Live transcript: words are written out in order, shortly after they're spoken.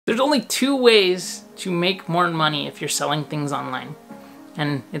There's only two ways to make more money if you're selling things online.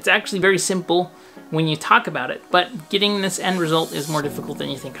 And it's actually very simple when you talk about it, but getting this end result is more difficult than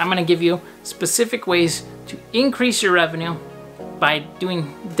you think. I'm gonna give you specific ways to increase your revenue by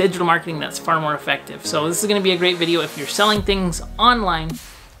doing digital marketing that's far more effective. So this is gonna be a great video if you're selling things online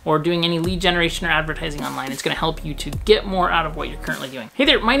or doing any lead generation or advertising online. It's gonna help you to get more out of what you're currently doing. Hey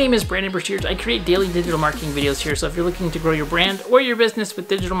there, my name is Brandon Brashears. I create daily digital marketing videos here, so if you're looking to grow your brand or your business with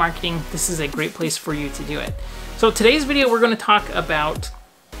digital marketing, this is a great place for you to do it. So today's video, we're gonna talk about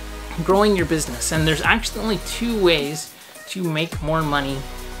growing your business, and there's actually only two ways to make more money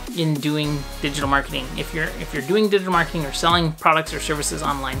in doing digital marketing. If you're doing digital marketing or selling products or services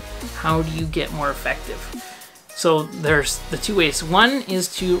online, how do you get more effective? So there's the two ways. One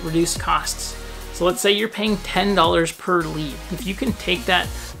is to reduce costs. So let's say you're paying $10 per lead. If you can take that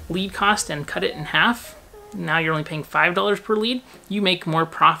lead cost and cut it in half, now you're only paying $5 per lead, you make more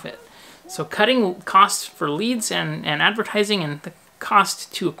profit. So cutting costs for leads and advertising and the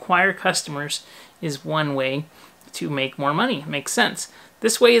cost to acquire customers is one way to make more money. It makes sense.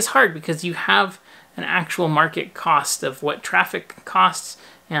 This way is hard because you have an actual market cost of what traffic costs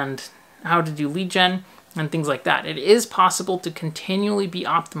and how to do lead gen and things like that. It is possible to continually be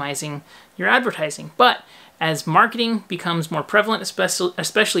optimizing your advertising, but as marketing becomes more prevalent,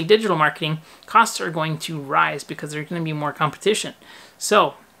 especially digital marketing, costs are going to rise because there's going to be more competition.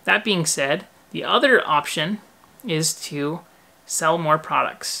 So that being said, the other option is to sell more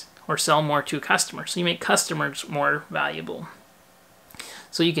products or sell more to customers. So you make customers more valuable.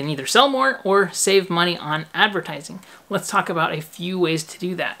 So you can either sell more or save money on advertising. Let's talk about a few ways to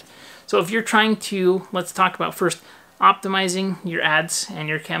do that. So if you're trying to, let's talk about first optimizing your ads and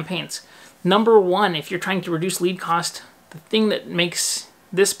your campaigns. Number one, if you're trying to reduce lead cost, the thing that makes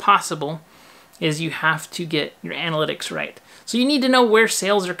this possible is you have to get your analytics right. So you need to know where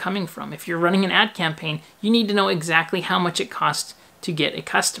sales are coming from. If you're running an ad campaign, you need to know exactly how much it costs to get a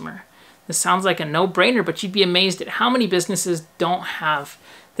customer. This sounds like a no-brainer, but you'd be amazed at how many businesses don't have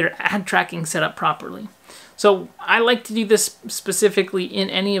their ad tracking set up properly. So I like to do this specifically in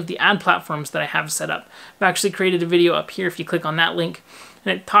any of the ad platforms that I have set up. I've actually created a video up here if you click on that link,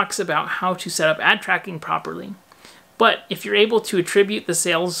 and it talks about how to set up ad tracking properly. But if you're able to attribute the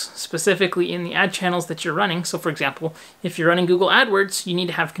sales specifically in the ad channels that you're running, so for example, if you're running Google AdWords, you need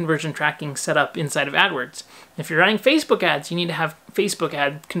to have conversion tracking set up inside of AdWords. If you're running Facebook ads, you need to have Facebook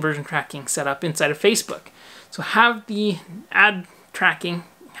ad conversion tracking set up inside of Facebook. So have the ad tracking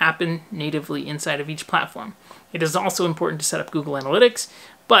happen natively inside of each platform. It is also important to set up Google Analytics,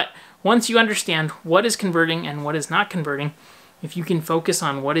 but once you understand what is converting and what is not converting, if you can focus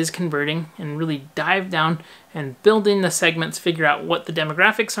on what is converting and really dive down and build in the segments, figure out what the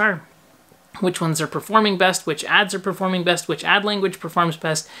demographics are, which ones are performing best, which ads are performing best, which ad language performs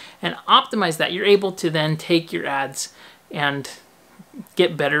best, and optimize that, you're able to then take your ads and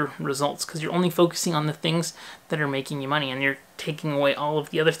get better results because you're only focusing on the things that are making you money and you're taking away all of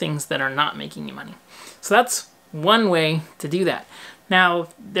the other things that are not making you money. So that's one way to do that. Now,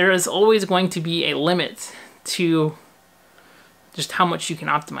 there is always going to be a limit to just how much you can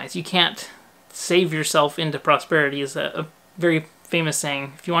optimize. You can't save yourself into prosperity is a very famous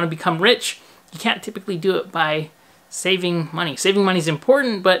saying. If you want to become rich, you can't typically do it by saving money. Saving money is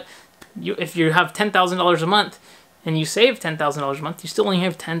important, but if you have $10,000 a month and you save $10,000 a month, you still only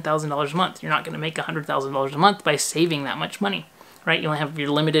have $10,000 a month. You're not going to make $100,000 a month by saving that much money, right? You only have your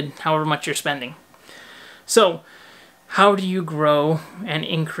limited however much you're spending. So how do you grow and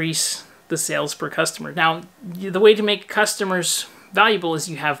increase the sales per customer? Now, the way to make customers valuable is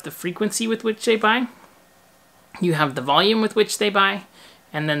you have the frequency with which they buy, you have the volume with which they buy,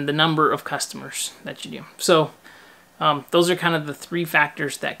 and then the number of customers that you do. So those are kind of the three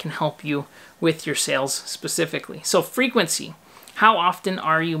factors that can help you with your sales specifically. So frequency, how often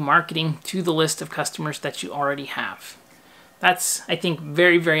are you marketing to the list of customers that you already have? That's, I think,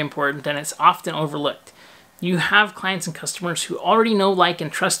 very, very important, and it's often overlooked. You have clients and customers who already know, like,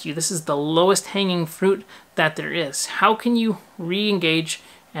 and trust you. This is the lowest hanging fruit that there is. How can you re-engage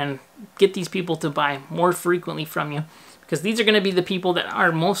and get these people to buy more frequently from you? Because these are going to be the people that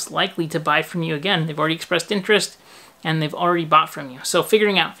are most likely to buy from you again. They've already expressed interest and they've already bought from you. So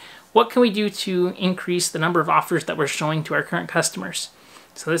figuring out what can we do to increase the number of offers that we're showing to our current customers.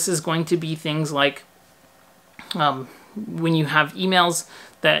 So this is going to be things like when you have emails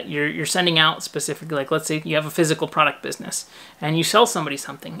that you're sending out specifically, like let's say you have a physical product business and you sell somebody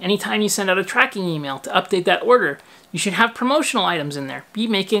something. Anytime you send out a tracking email to update that order, you should have promotional items in there. Be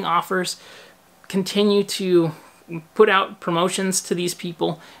making offers, continue to put out promotions to these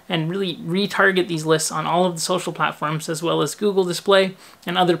people and really retarget these lists on all of the social platforms as well as Google Display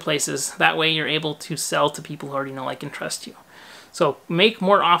and other places. That way you're able to sell to people who already know, like, and trust you. So make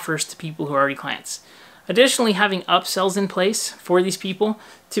more offers to people who are already clients. Additionally, having upsells in place for these people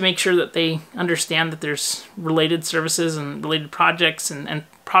to make sure that they understand that there's related services and related projects and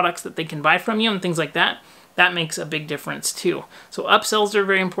products that they can buy from you and things like that, that makes a big difference too. So upsells are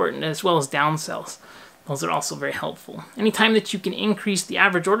very important, as well as downsells. Those are also very helpful. Anytime that you can increase the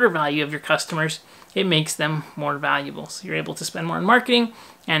average order value of your customers, it makes them more valuable. So you're able to spend more on marketing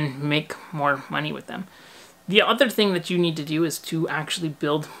and make more money with them. The other thing that you need to do is to actually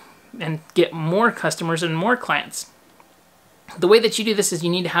build and get more customers and more clients. The way that you do this is you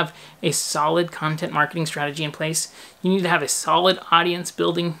need to have a solid content marketing strategy in place. You need to have a solid audience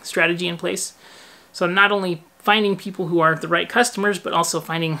building strategy in place. So not only finding people who are the right customers, but also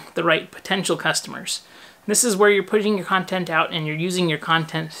finding the right potential customers. This is where you're putting your content out and you're using your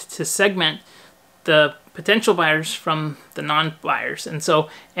content to segment the potential buyers from the non-buyers. And so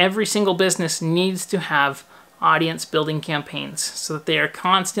every single business needs to have audience building campaigns so that they are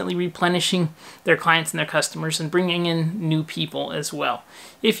constantly replenishing their clients and their customers and bringing in new people as well.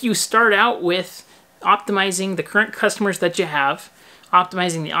 If you start out with optimizing the current customers that you have,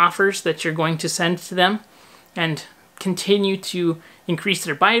 optimizing the offers that you're going to send to them, and continue to increase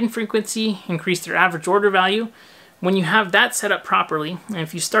their buy-in frequency, increase their average order value, when you have that set up properly, and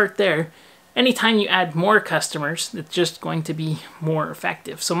if you start there, anytime you add more customers, it's just going to be more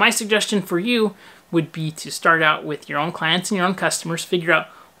effective. So my suggestion for you would be to start out with your own clients and your own customers, figure out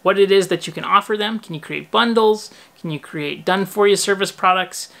what it is that you can offer them. Can you create bundles? Can you create done-for-you service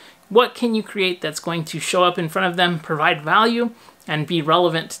products? What can you create that's going to show up in front of them, provide value, and be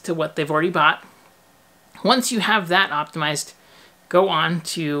relevant to what they've already bought? Once you have that optimized, go on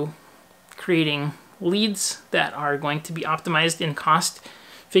to creating leads that are going to be optimized in cost.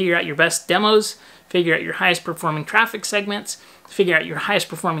 Figure out your best demos, figure out your highest performing traffic segments, figure out your highest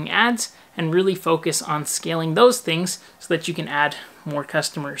performing ads, and really focus on scaling those things so that you can add more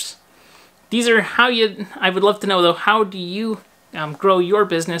customers. These are how I would love to know though, how do you grow your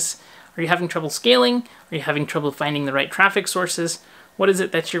business? Are you having trouble scaling? Are you having trouble finding the right traffic sources? What is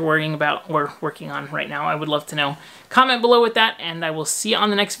it that you're worrying about or working on right now? I would love to know. Comment below with that, and I will see you on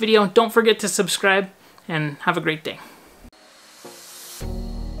the next video. Don't forget to subscribe, and have a great day.